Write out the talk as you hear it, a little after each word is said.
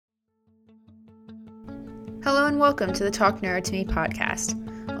Hello and welcome to the Talk Neuro to Me podcast.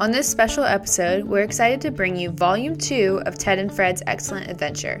 On this special episode, we're excited to bring you Volume 2 of Ted and Fred's Excellent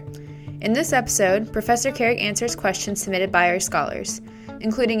Adventure. In this episode, Professor Carrick answers questions submitted by our scholars,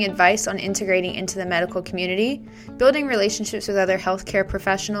 including advice on integrating into the medical community, building relationships with other healthcare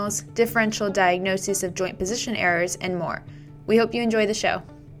professionals, differential diagnosis of joint position errors, and more. We hope you enjoy the show.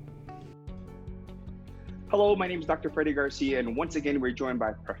 Hello, my name is Dr. Freddie Garcia, and once again, we're joined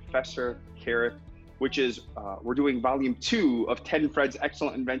by Professor Carrick, which is, we're doing Volume 2 of Ted and Fred's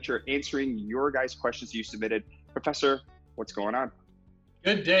Excellent Adventure, answering your guys' questions you submitted. Professor, what's going on?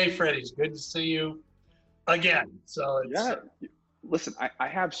 Good day, Freddie. It's good to see you again. Listen, I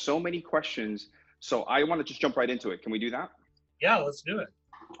have so many questions, so I want to just jump right into it. Can we do that? Yeah, let's do it.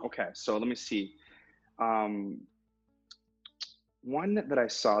 Okay, so let me see. One that I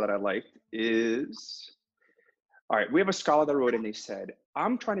saw that I liked is, all right, we have a scholar that wrote and they said,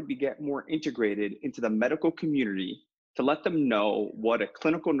 I'm trying to get more integrated into the medical community to let them know what a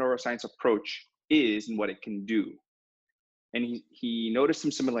clinical neuroscience approach is and what it can do. And he noticed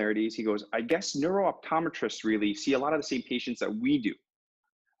some similarities. He goes, I guess neuro-optometrists really see a lot of the same patients that we do.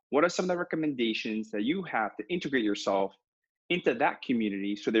 What are some of the recommendations that you have to integrate yourself into that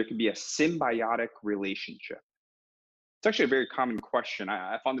community so there can be a symbiotic relationship? It's actually a very common question.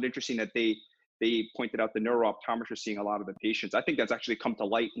 I found it interesting that they pointed out the neuro-optometrists seeing a lot of the patients. I think that's actually come to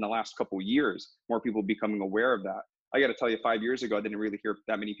light in the last couple of years, more people becoming aware of that. I got to tell you, 5 years ago, I didn't really hear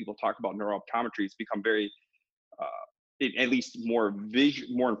that many people talk about neuro-optometry. It's become very, at least more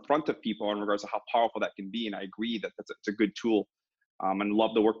in front of people in regards to how powerful that can be. And I agree that it's a good tool and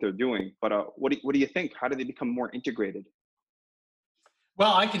love the work they're doing. But what do you think? How do they become more integrated?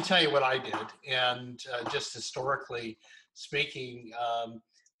 Well, I can tell you what I did. And just historically speaking,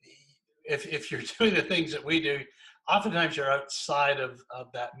 if you're doing the things that we do, oftentimes you're outside of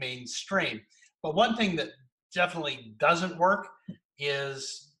that mainstream. But one thing that definitely doesn't work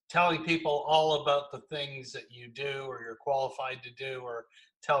is telling people all about the things that you do or you're qualified to do, or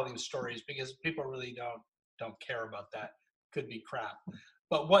telling stories, because people really don't care about that. Could be crap.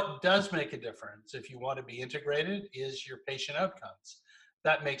 But what does make a difference if you want to be integrated is your patient outcomes.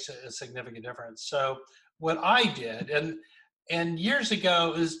 That makes a significant difference. So what I did, and years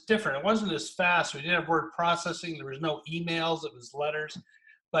ago, it was different. It wasn't as fast. We didn't have word processing. There was no emails. It was letters.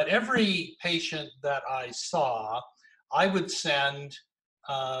 But every patient that I saw, I would send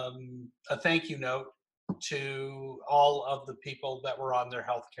a thank you note to all of the people that were on their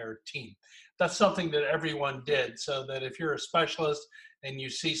healthcare team. That's something that everyone did, so that if you're a specialist and you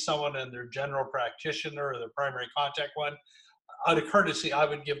see someone and their general practitioner or their primary contact one, out of courtesy, I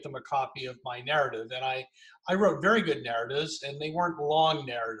would give them a copy of my narrative. And I wrote very good narratives, and they weren't long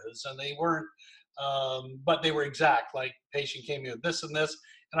narratives, and they weren't, but they were exact, like patient came in with this and this.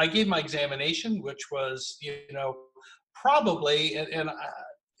 And I gave my examination, which was, probably, and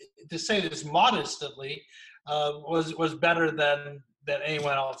to say this modestly, was better than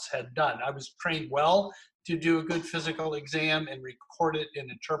anyone else had done. I was trained well to do a good physical exam and record it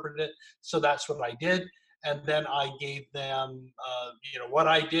and interpret it. So that's what I did. And then I gave them, what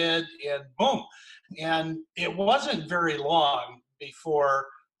I did, and boom. And it wasn't very long before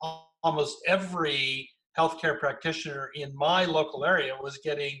almost every healthcare practitioner in my local area was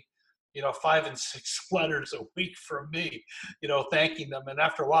getting, 5 and 6 letters a week from me, thanking them. And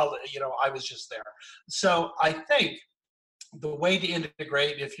after a while, I was just there. So I think the way to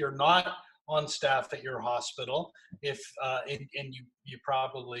integrate, if you're not on staff at your hospital, and you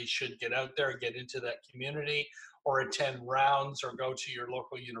probably should get out there and get into that community, or attend rounds, or go to your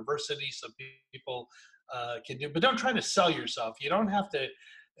local university so people can do. But don't try to sell yourself. You don't have to.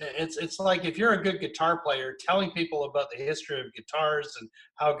 It's like if you're a good guitar player, telling people about the history of guitars and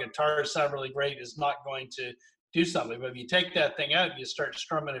how guitars sound really great is not going to do something. But if you take that thing out and you start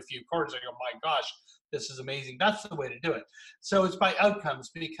strumming a few chords, and go, my gosh, this is amazing. That's the way to do it. So it's by outcomes,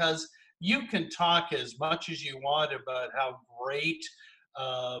 because you can talk as much as you want about how great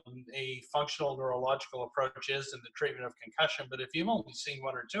a functional neurological approach is in the treatment of concussion, but if you've only seen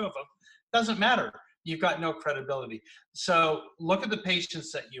 1 or 2 of them, it doesn't matter. You've got no credibility. So look at the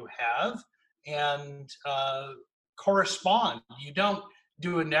patients that you have and correspond. You don't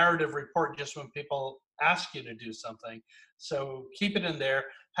do a narrative report just when people ask you to do something. So keep it in there.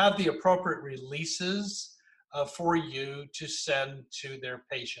 Have the appropriate releases for you to send to their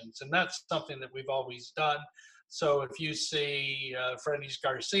patients. And that's something that we've always done. So if you see Freddie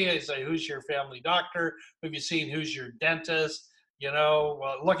Garcia, you say, who's your family doctor? Have you seen who's your dentist?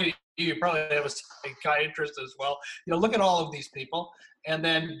 Look at you probably have a psychiatrist as well. Look at all of these people, and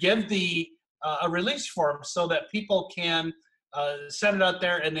then give a release form so that people can send it out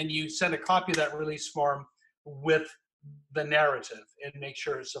there, and then you send a copy of that release form with the narrative and make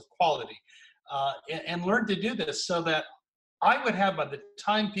sure it's of quality. And learn to do this so that I would have, by the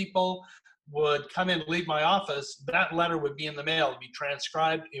time people would come in and leave my office, that letter would be in the mail, it'd be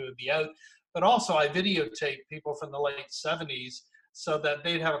transcribed, it would be out. But also I videotape people from the late 70s so that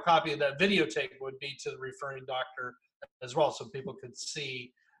they'd have a copy of that videotape would be to the referring doctor as well, so people could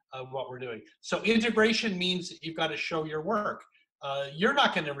see what we're doing. So integration means that you've got to show your work. You're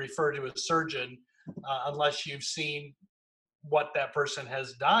not going to refer to a surgeon unless you've seen what that person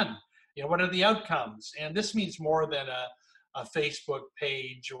has done. You know, what are the outcomes? And this means more than a Facebook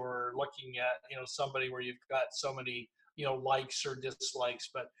page or looking at, you know, somebody where you've got so many, you know, likes or dislikes,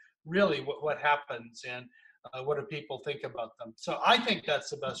 but really what happens and what do people think about them? So I think that's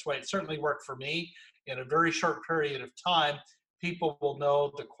the best way. It certainly worked for me. In a very short period of time, people will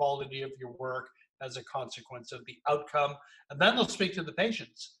know the quality of your work as a consequence of the outcome, and then they'll speak to the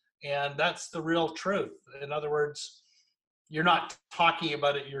patients. And that's the real truth. In other words, you're not talking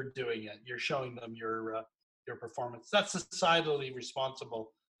about it, you're doing it. You're showing them your performance. That's societally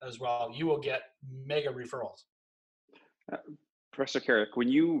responsible as well. You will get mega referrals. Professor Carrick, when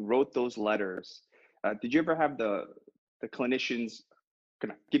you wrote those letters, did you ever have the clinicians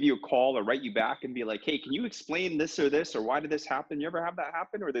kind of give you a call or write you back and be like, hey, can you explain this, or why did this happen? You ever have that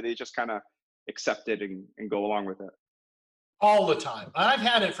happen, or did they just kind of accept it and go along with it? All the time. I've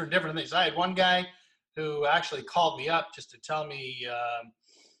had it for different things. I had one guy who actually called me up just to tell me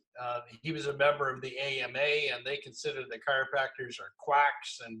he was a member of the AMA and they consider the chiropractors are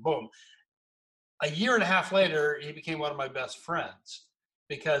quacks, and boom. A year and a half later, he became one of my best friends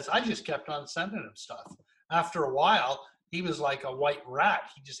because I just kept on sending him stuff. After a while, he was like a white rat.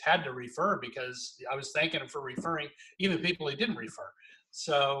 He just had to refer because I was thanking him for referring even people he didn't refer.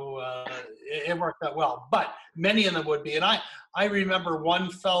 So it worked out well, but many of them would be. And I remember one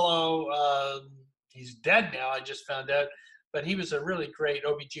fellow, he's dead now, I just found out, but he was a really great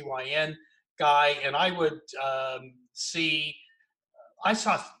OBGYN guy. And I would I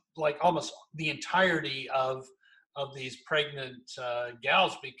saw like almost the entirety of these pregnant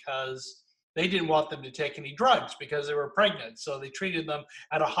gals because they didn't want them to take any drugs because they were pregnant. So they treated them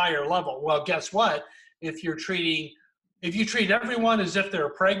at a higher level. Well, guess what? If you treat everyone as if they're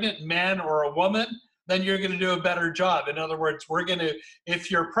a pregnant man or a woman, then you're going to do a better job. In other words, if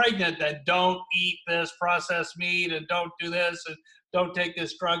you're pregnant, then don't eat this processed meat and don't do this and don't take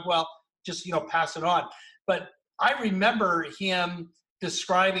this drug. Well, just, pass it on. But I remember him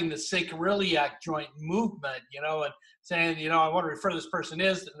describing the sacroiliac joint movement, and saying, I want to refer this person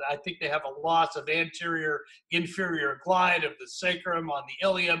I think they have a loss of anterior inferior glide of the sacrum on the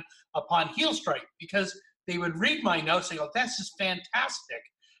ilium upon heel strike, because they would read my notes and go, this is fantastic.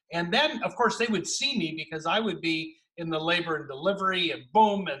 And then, of course, they would see me because I would be in the labor and delivery and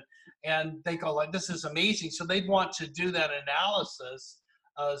boom, and they go like, this is amazing. So they'd want to do that analysis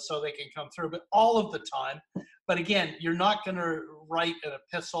so they can come through, but all of the time. But again, you're not going to write an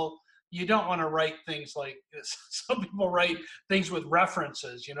epistle. You don't want to write things like this. Some people write things with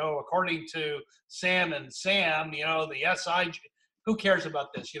references, according to Sam and Sam, the SI, who cares about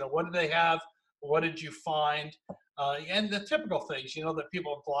this? What do they have? What did you find? And the typical things, that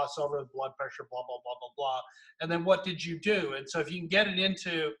people gloss over, blood pressure, blah, blah, blah, blah, blah. And then what did you do? And so if you can get it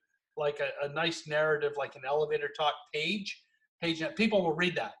into like a nice narrative, like an elevator talk page, people will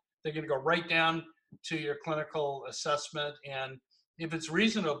read that. They're going to go right down to your clinical assessment. And if it's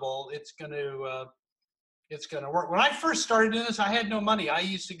reasonable, it's going to work. When I first started doing this, I had no money. I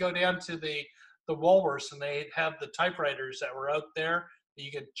used to go down to the Woolworths and they'd have the typewriters that were out there that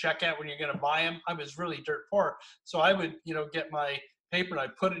you could check out when you're going to buy them. I was really dirt poor. So I would, get my paper and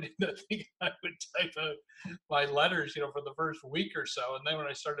I'd put it in the thing. I would type out my letters, for the first week or so. And then when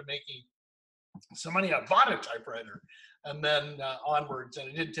I started making some money, I bought a typewriter and then onwards. And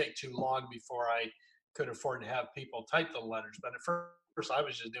it didn't take too long before I could afford to have people type the letters. But at first I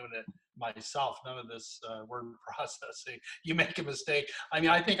was just doing it myself. None of this word processing. You make a mistake. I mean,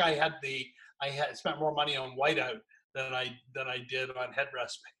 I think I had spent more money on whiteout than I did on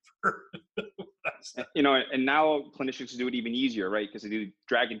headrest paper. And now clinicians do it even easier, right? Because they do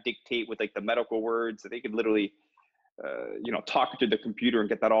drag and dictate with like the medical words that they could literally, talk to the computer and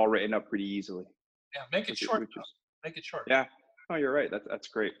get that all written up pretty easily. Yeah, make it short. Make it short. Yeah. Oh, you're right. That's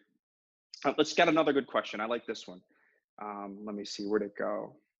great. Let's get another good question. I like this one. Let me see, where'd it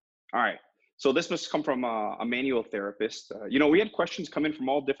go? All right. So this must come from a manual therapist. We had questions come in from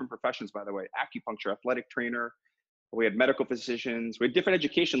all different professions, by the way: acupuncture, athletic trainer. We had medical physicians. We had different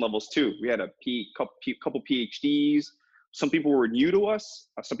education levels too. We had a couple PhDs. Some people were new to us.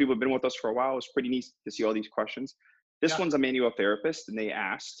 Some people have been with us for a while. It was pretty neat to see all these questions. This one's a manual therapist, and they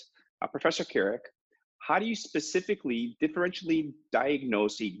asked, Professor Carrick, how do you specifically differentially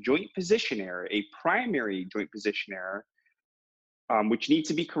diagnose a joint position error, a primary joint position error, which needs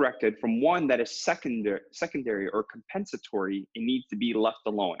to be corrected, from one that is secondary or compensatory and needs to be left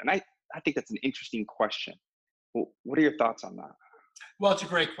alone? And I think that's an interesting question. Well, what are your thoughts on that? Well, it's a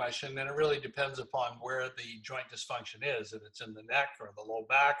great question, and it really depends upon where the joint dysfunction is. If it's in the neck or the low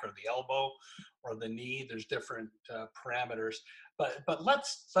back or the elbow or the knee, there's different parameters. But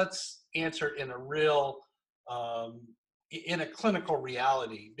let's answer it in a real in a clinical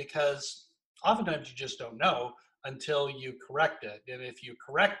reality, because oftentimes you just don't know until you correct it. And if you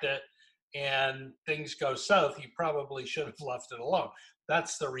correct it and things go south, you probably should have left it alone.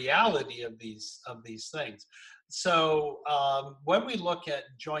 That's the reality of these things. So when we look at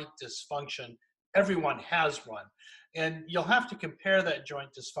joint dysfunction, everyone has one. And you'll have to compare that joint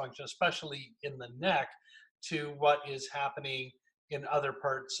dysfunction, especially in the neck, to what is happening in other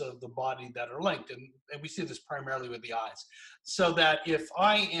parts of the body that are linked. And we see this primarily with the eyes. So that if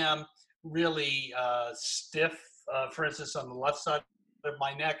I am really stiff, for instance, on the left side of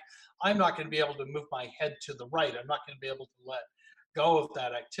my neck, I'm not going to be able to move my head to the right. I'm not going to be able to let go of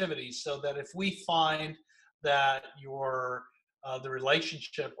that activity. So that if we find that your the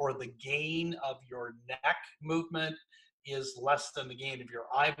relationship or the gain of your neck movement is less than the gain of your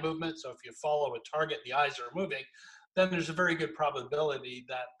eye movement, so if you follow a target, the eyes are moving, then there's a very good probability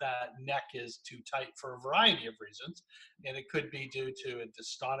that that neck is too tight for a variety of reasons. And it could be due to a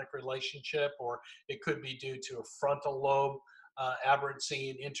dystonic relationship, or it could be due to a frontal lobe aberrancy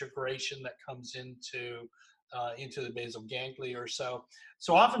and integration that comes into the basal ganglia or so.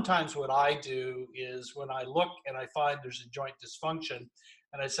 So oftentimes what I do is when I look and I find there's a joint dysfunction,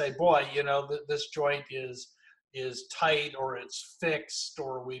 and I say, boy, you know, this joint is tight, or it's fixed,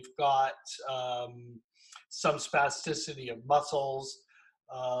 or we've got some spasticity of muscles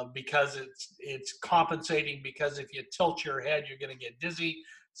because it's compensating, because if you tilt your head, you're going to get dizzy,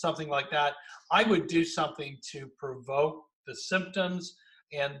 something like that. I would do something to provoke the symptoms,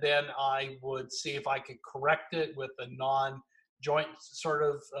 and then I would see if I could correct it with a non-joint sort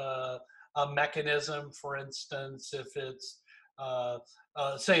of a mechanism. For instance, if it's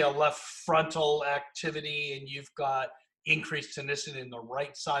say a left frontal activity and you've got increased tonicity in the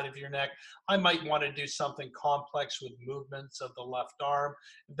right side of your neck, I might want to do something complex with movements of the left arm.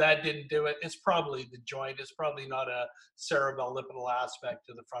 If that didn't do it, it's probably the joint. It's probably not a cerebellipedal aspect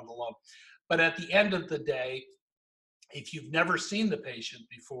to the frontal lobe. But at the end of the day, if you've never seen the patient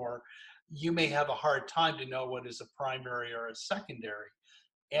before, you may have a hard time to know what is a primary or a secondary.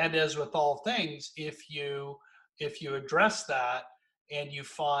 And as with all things, if you address that and you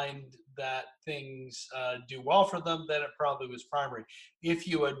find that things do well for them, then it probably was primary. If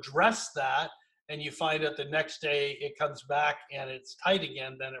you address that and you find out the next day it comes back and it's tight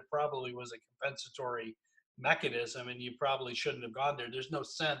again, then it probably was a compensatory mechanism, and you probably shouldn't have gone there. There's no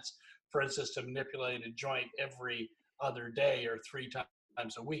sense, for instance, to manipulate a joint every other day or 3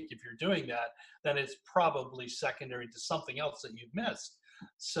 times a week. If you're doing that, then it's probably secondary to something else that you've missed.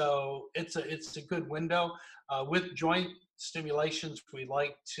 So it's a good window. With joint stimulations, we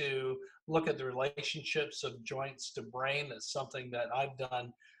like to look at the relationships of joints to brain. That's something that I've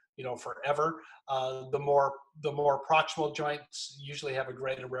done, you know, forever. The more proximal joints usually have a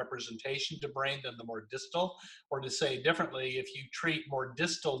greater representation to brain than the more distal. Or to say differently, if you treat more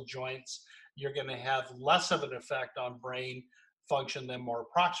distal joints, you're going to have less of an effect on brain function than more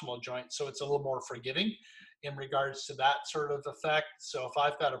proximal joints. So it's a little more forgiving in regards to that sort of effect. So if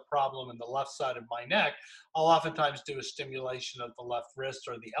I've got a problem in the left side of my neck, I'll oftentimes do a stimulation of the left wrist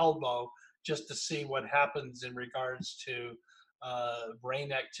or the elbow just to see what happens in regards to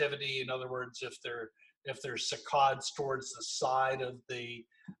brain activity. In other words, if there's saccades towards the side of the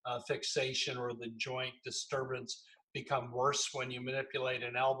fixation or the joint disturbance become worse when you manipulate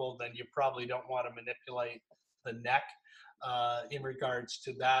an elbow, then you probably don't want to manipulate the neck in regards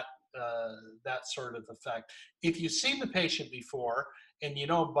to that sort of effect. If you've seen the patient before and you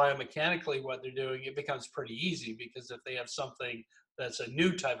know biomechanically what they're doing, it becomes pretty easy, because if they have something that's a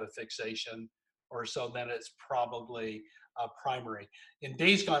new type of fixation or so, then it's probably primary. In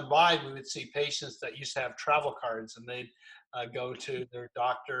days gone by, we would see patients that used to have travel cards, and they'd go to their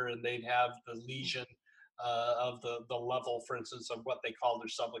doctor and they'd have the lesion of the level, for instance, of what they call their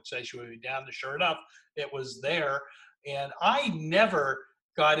subluxation would be down. Sure enough, it was there. And I never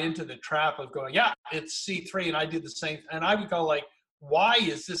got into the trap of going, yeah, it's C3, and I did the same. And I would go like, why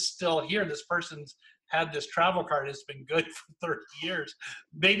is this still here? This person's had this travel card. It's been good for 30 years.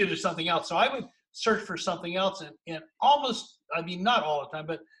 Maybe there's something else. So I would search for something else. And almost, I mean, not all the time,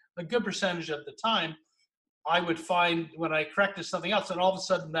 but a good percentage of the time, I would find when I corrected something else, and all of a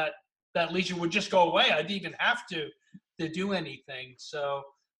sudden that that lesion would just go away. I didn't even have to do anything. So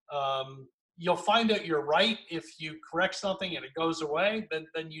you'll find out you're right if you correct something and it goes away,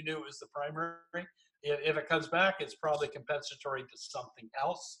 then you knew it was the primary. If it comes back, it's probably compensatory to something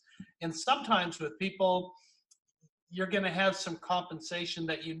else. And sometimes with people, you're going to have some compensation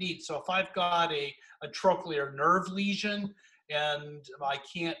that you need. So if I've got a trochlear nerve lesion and I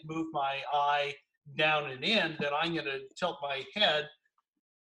can't move my eye down and in, then I'm going to tilt my head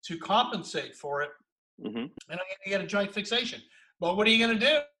to compensate for it. Mm-hmm. And I'm going to get a joint fixation. But what are you going to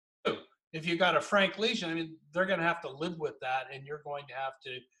do? If you got a frank lesion, I mean, they're going to have to live with that, and you're going to have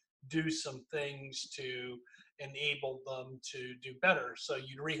to do some things to enable them to do better. So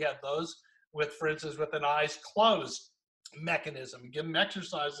you'd rehab those with, for instance, with an eyes closed mechanism. Give them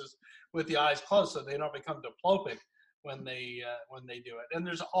exercises with the eyes closed so they don't become diplopic when they do it. And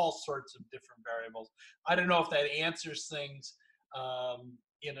there's all sorts of different variables. I don't know if that answers things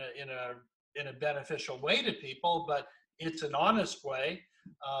in a beneficial way to people, but it's an honest way,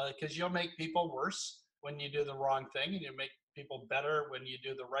 because you'll make people worse when you do the wrong thing, and you make people better when you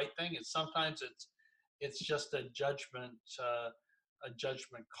do the right thing. And sometimes it's just a judgment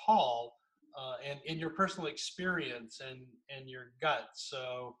call, and in your personal experience and your gut.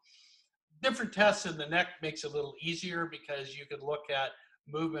 So different tests in the neck makes it a little easier, because you could look at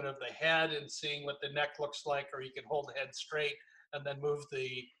movement of the head and seeing what the neck looks like, or you can hold the head straight and then move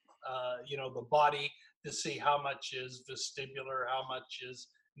the body to see how much is vestibular, how much is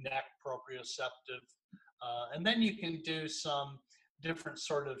neck proprioceptive. And then you can do some different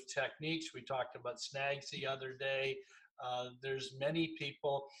sort of techniques. We talked about snags the other day. There's many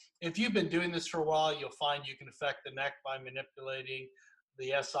people, if you've been doing this for a while, you'll find you can affect the neck by manipulating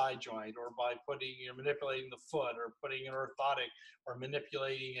the SI joint, or by manipulating the foot, or putting an orthotic, or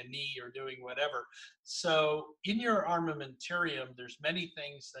manipulating a knee, or doing whatever. So in your armamentarium, there's many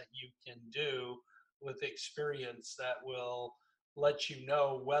things that you can do with experience that will let you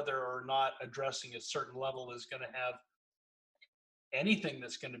know whether or not addressing a certain level is going to have anything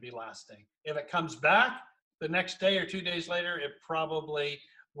that's going to be lasting. If it comes back the next day or 2 days later, it probably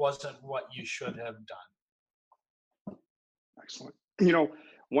wasn't what you should have done. Excellent.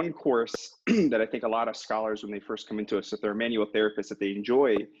 One course that I think a lot of scholars, when they first come into us, if they're manual therapists, that they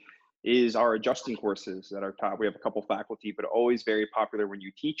enjoy, is our adjusting courses that are taught. We have a couple faculty, but always very popular when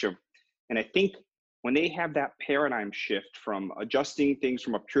you teach them. And I think when they have that paradigm shift from adjusting things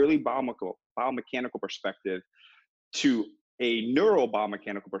from a purely biomechanical perspective to a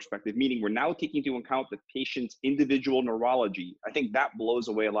neurobiomechanical perspective, meaning we're now taking into account the patient's individual neurology, I think that blows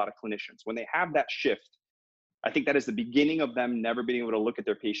away a lot of clinicians. When they have that shift, I think that is the beginning of them never being able to look at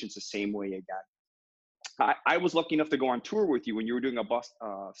their patients the same way again. I was lucky enough to go on tour with you when you were doing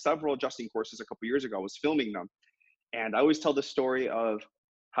several adjusting courses a couple years ago. I was filming them. And I always tell the story of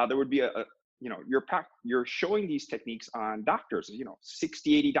how there would be you're showing these techniques on doctors,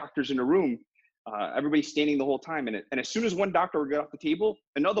 60, 80 doctors in a room, everybody standing the whole time. And as soon as one doctor would get off the table,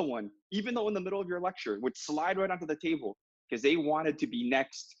 another one, even though in the middle of your lecture, would slide right onto the table because they wanted to be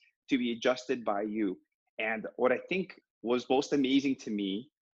next to be adjusted by you. And what I think was most amazing to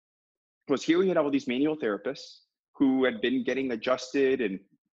me was hearing it all these manual therapists who had been getting adjusted and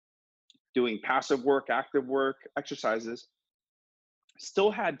doing passive work, active work, exercises,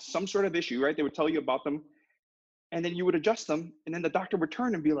 still had some sort of issue, right? They would tell you about them, and then you would adjust them, and then the doctor would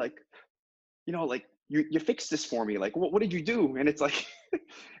turn and be like, you fixed this for me. Like, what did you do? And it's like,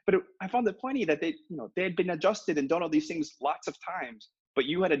 I found it funny that they had been adjusted and done all these things lots of times, but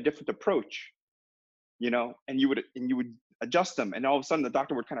you had a different approach, and you would adjust them, and all of a sudden the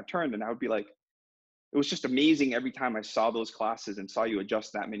doctor would kind of turn, and I would be like, it was just amazing every time I saw those classes and saw you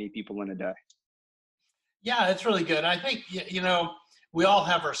adjust that many people in a day. Yeah, it's really good. I think, we all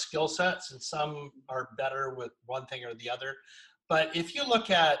have our skill sets, and some are better with one thing or the other. But if you look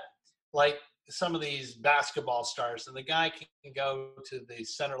at like some of these basketball stars, and the guy can go to the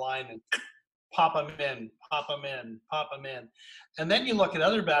center line and pop them in, pop them in, pop them in. And then you look at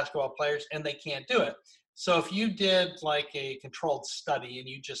other basketball players and they can't do it. So if you did like a controlled study and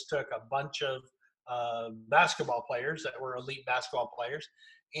you just took a bunch of basketball players that were elite basketball players,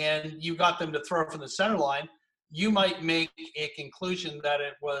 and you got them to throw from the center line, you might make a conclusion that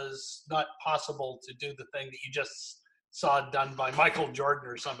it was not possible to do the thing that you just saw done by Michael Jordan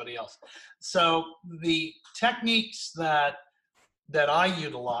or somebody else. So the techniques that I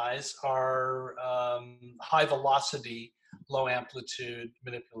utilize are high velocity, low amplitude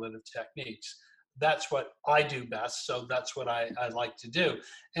manipulative techniques. That's what I do best. So that's what I like to do.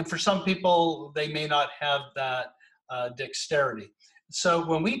 And for some people, they may not have that dexterity. So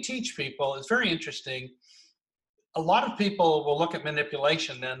when we teach people, it's very interesting. a lot of people will look at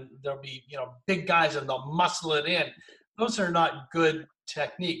manipulation and there'll be, big guys and they'll muscle it in. Those are not good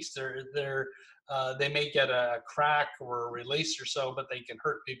techniques. They may get a crack or a release or so, but they can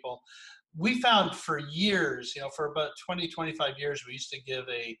hurt people. We found for years, for about 20, 25 years, we used to give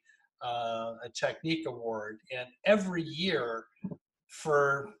a technique award, and every year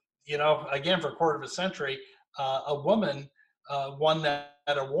for, again, for a quarter of a century, a woman won that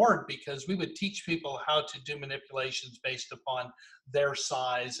award, because we would teach people how to do manipulations based upon their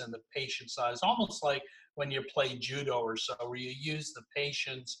size and the patient's size, almost like when you play judo or so, where you use the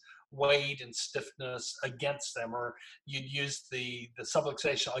patient's weight and stiffness against them, or you'd use the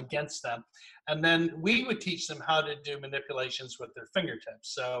subluxation against them. And then we would teach them how to do manipulations with their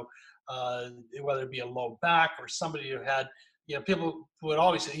fingertips. So whether it be a low back or somebody who had, people would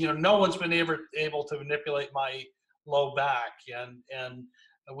always say, no one's been able to manipulate my low back, and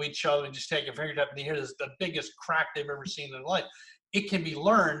we'd show them, just take a fingertip and you hear this, the biggest crack they've ever seen in their life. It can be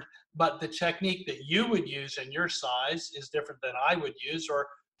learned, but the technique that you would use in your size is different than I would use, or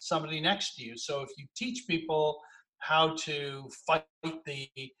somebody next to you. So if you teach people how to fight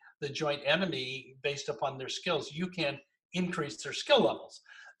the joint enemy based upon their skills, you can increase their skill levels.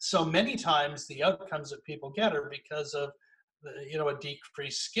 So many times the outcomes that people get are because of a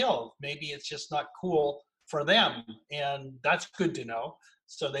decreased skill. Maybe it's just not cool for them, and that's good to know.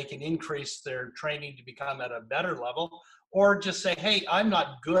 So they can increase their training to become at a better level, or just say, hey, I'm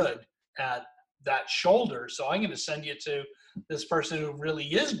not good at that shoulder, so I'm going to send you to this person who really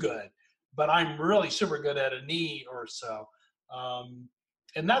is good, but I'm really super good at a knee or so.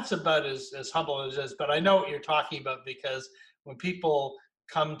 And that's about as humble as it is. But I know what you're talking about, because when people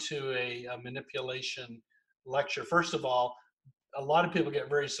come to a manipulation lecture, first of all, a lot of people get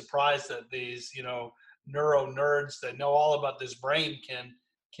very surprised that these, neuro nerds that know all about this brain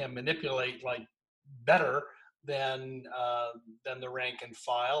can manipulate like better than the rank and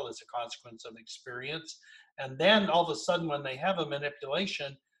file, as a consequence of experience. And then all of a sudden, when they have a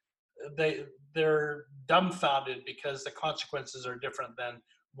manipulation, they're dumbfounded because the consequences are different than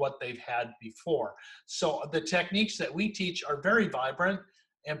what they've had before. So the techniques that we teach are very vibrant,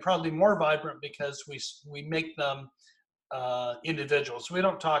 and probably more vibrant because we make them individuals. We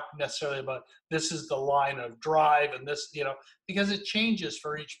don't talk necessarily about this is the line of drive and this, because it changes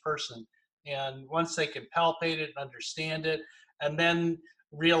for each person. And once they can palpate it and understand it, and then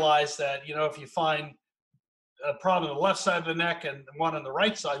realize that, if you find a problem on the left side of the neck and one on the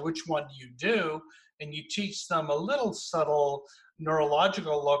right side, which one do you do? And you teach them a little subtle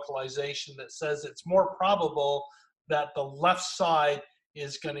neurological localization that says it's more probable that the left side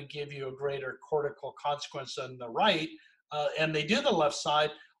is going to give you a greater cortical consequence than the right, and they do the left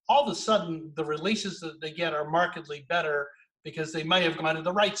side, all of a sudden the releases that they get are markedly better because they may have gone to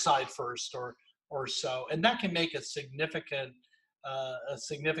the right side first or so. And that can make a significant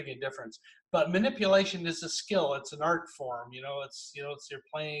difference. But manipulation is a skill. It's an art form. It's you're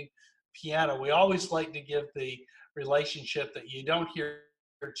playing piano. We always like to give the relationship that you don't hear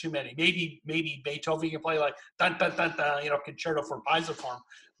too many. Maybe Beethoven can play like dun dun dun dun, concerto for Pisciform.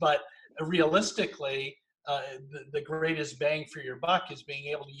 But realistically, the greatest bang for your buck is being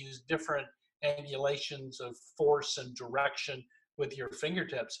able to use different angulations of force and direction with your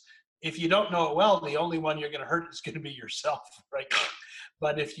fingertips. If you don't know it well, the only one you're going to hurt is going to be yourself, right?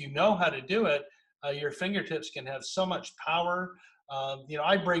 But if you know how to do it, your fingertips can have so much power.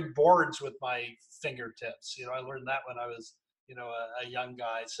 I break boards with my fingertips. I learned that when I was, a young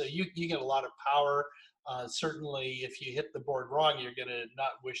guy. So you get a lot of power. Certainly, if you hit the board wrong, you're going to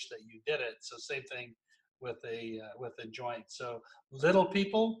not wish that you did it. So same thing with a joint. So little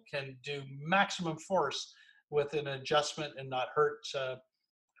people can do maximum force with an adjustment and not hurt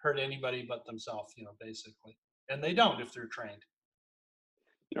anybody but themselves, basically. And they don't if they're trained.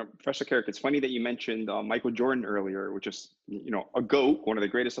 Professor Carrick, it's funny that you mentioned Michael Jordan earlier, which is, a GOAT, one of the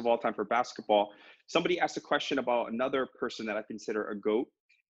greatest of all time for basketball. Somebody asked a question about another person that I consider a GOAT.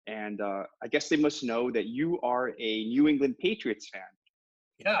 And I guess they must know that you are a New England Patriots fan.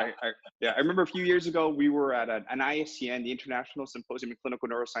 Yeah. I remember a few years ago, we were at an ISCN, the International Symposium in Clinical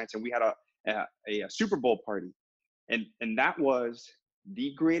Neuroscience, and we had a Super Bowl party. And that was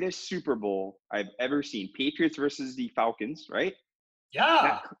the greatest Super Bowl I've ever seen. Patriots versus the Falcons, right?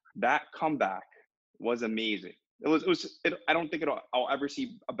 Yeah. That comeback was amazing. I don't think I'll ever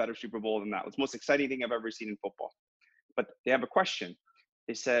see a better Super Bowl than that. It was the most exciting thing I've ever seen in football. But they have a question.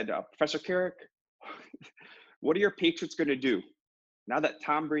 They said, Professor Carrick, what are your Patriots going to do now that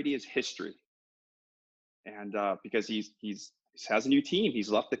Tom Brady is history? And because he has a new team, he's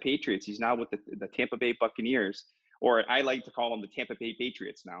left the Patriots. He's now with the Tampa Bay Buccaneers, or I like to call them the Tampa Bay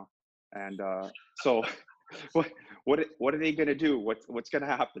Patriots now. And so What are they going to do? What's going to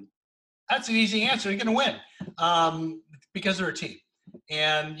happen? That's an easy answer. They're going to win because they're a team.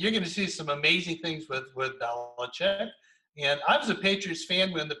 And you're going to see some amazing things with Belichick. And I was a Patriots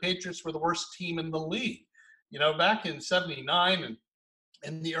fan when the Patriots were the worst team in the league. Back in '79 and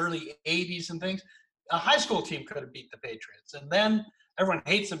in the early '80s and things, a high school team could have beat the Patriots. And then everyone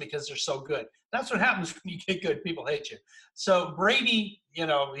hates them because they're so good. That's what happens when you get good. People hate you. So Brady,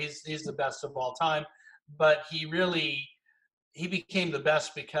 he's the best of all time. But he became the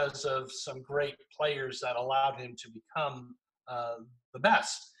best because of some great players that allowed him to become the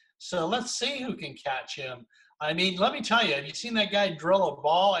best. So let's see who can catch him. I mean, let me tell you, have you seen that guy drill a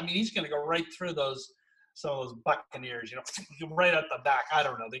ball? I mean, he's going to go right through some of those Buccaneers, right at the back. I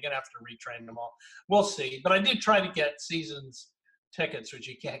don't know. They're going to have to retrain them all. We'll see. But I did try to get seasons tickets, which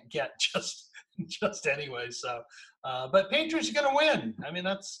you can't get just anyway. So, but Patriots are going to win. I mean,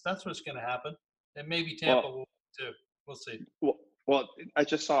 that's what's going to happen. And maybe Tampa will too. We'll see. Well, I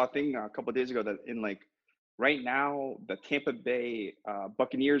just saw a thing a couple of days ago that right now, the Tampa Bay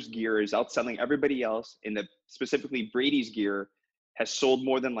Buccaneers gear is outselling everybody else, and specifically Brady's gear has sold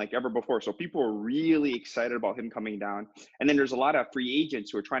more than ever before. So people are really excited about him coming down. And then there's a lot of free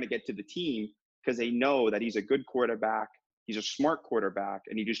agents who are trying to get to the team because they know that he's a good quarterback, he's a smart quarterback,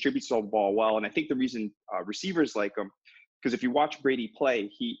 and he distributes the ball well. And I think the reason receivers like him, because if you watch Brady play,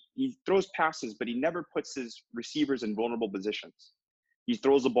 he throws passes, but he never puts his receivers in vulnerable positions. He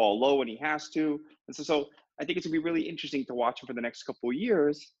throws the ball low when he has to. And so I think it's going to be really interesting to watch him for the next couple of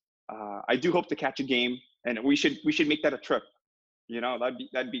years. I do hope to catch a game, and we should make that a trip.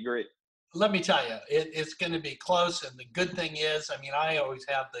 That'd be great. Let me tell you, it's going to be close. And the good thing is, I mean, I always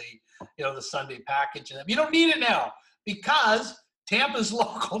have the Sunday package, and you don't need it now because Tampa's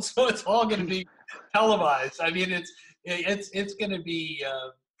local, so it's all going to be televised. I mean, it's going to be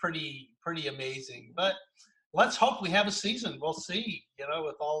pretty amazing. But let's hope we have a season. We'll see.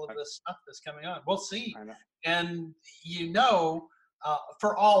 With all of this stuff that's coming on, we'll see. And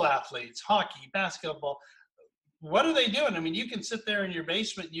for all athletes, hockey, basketball. What are they doing? I mean, you can sit there in your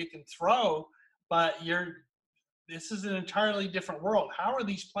basement and you can throw, but this is an entirely different world. How are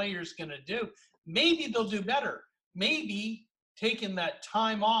these players going to do? Maybe they'll do better. Maybe taking that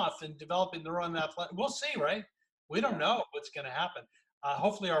time off and developing their own athletic. We'll see, right? We don't know what's going to happen.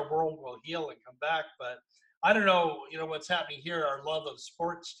 Hopefully our world will heal and come back, but I don't know, what's happening here, our love of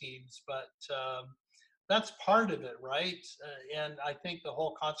sports teams, but that's part of it, right? And I think the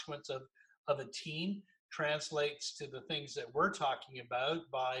whole consequence of a team translates to the things that we're talking about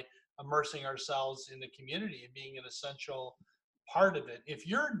by immersing ourselves in the community and being an essential part of it. If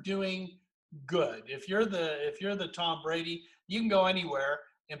you're doing good, if you're the Tom Brady, you can go anywhere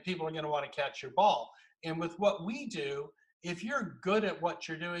and people are going to want to catch your ball. And with what we do, if you're good at what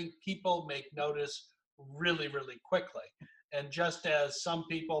you're doing, people make notice really, really quickly. And just as some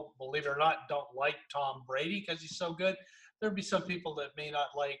people, believe it or not, don't like Tom Brady because he's so good, there'll be some people that may not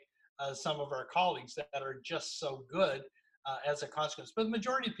like some of our colleagues that are just so good as a consequence. But the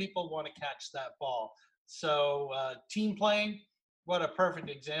majority of people want to catch that ball. So team playing, what a perfect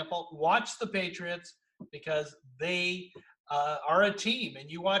example. Watch the Patriots because they are a team.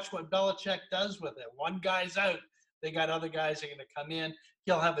 And you watch what Belichick does with it. One guy's out. They got other guys that are going to come in.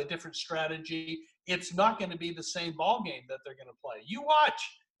 He'll have a different strategy. It's not going to be the same ball game that they're going to play. You watch.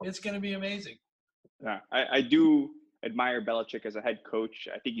 It's going to be amazing. Yeah, I do admire Belichick as a head coach.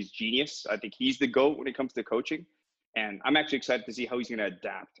 I think he's genius. I think he's the GOAT when it comes to coaching. And I'm actually excited to see how he's going to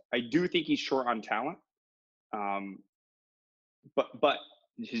adapt. I do think he's short on talent. But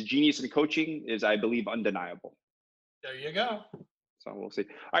his genius in coaching is, I believe, undeniable. There you go. So we'll see.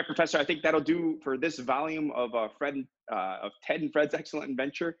 All right, Professor, I think that'll do for this volume of Ted and Fred's Excellent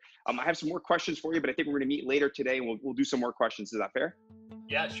Adventure. I have some more questions for you, but I think we're going to meet later today and we'll do some more questions. Is that fair?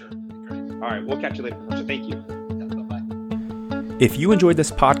 Yeah, sure. Great. All right, we'll catch you later, Professor. Thank you. Yeah, bye-bye. If you enjoyed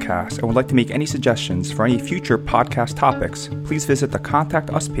this podcast and would like to make any suggestions for any future podcast topics, please visit the Contact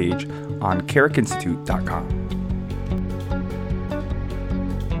Us page on carrickinstitute.com.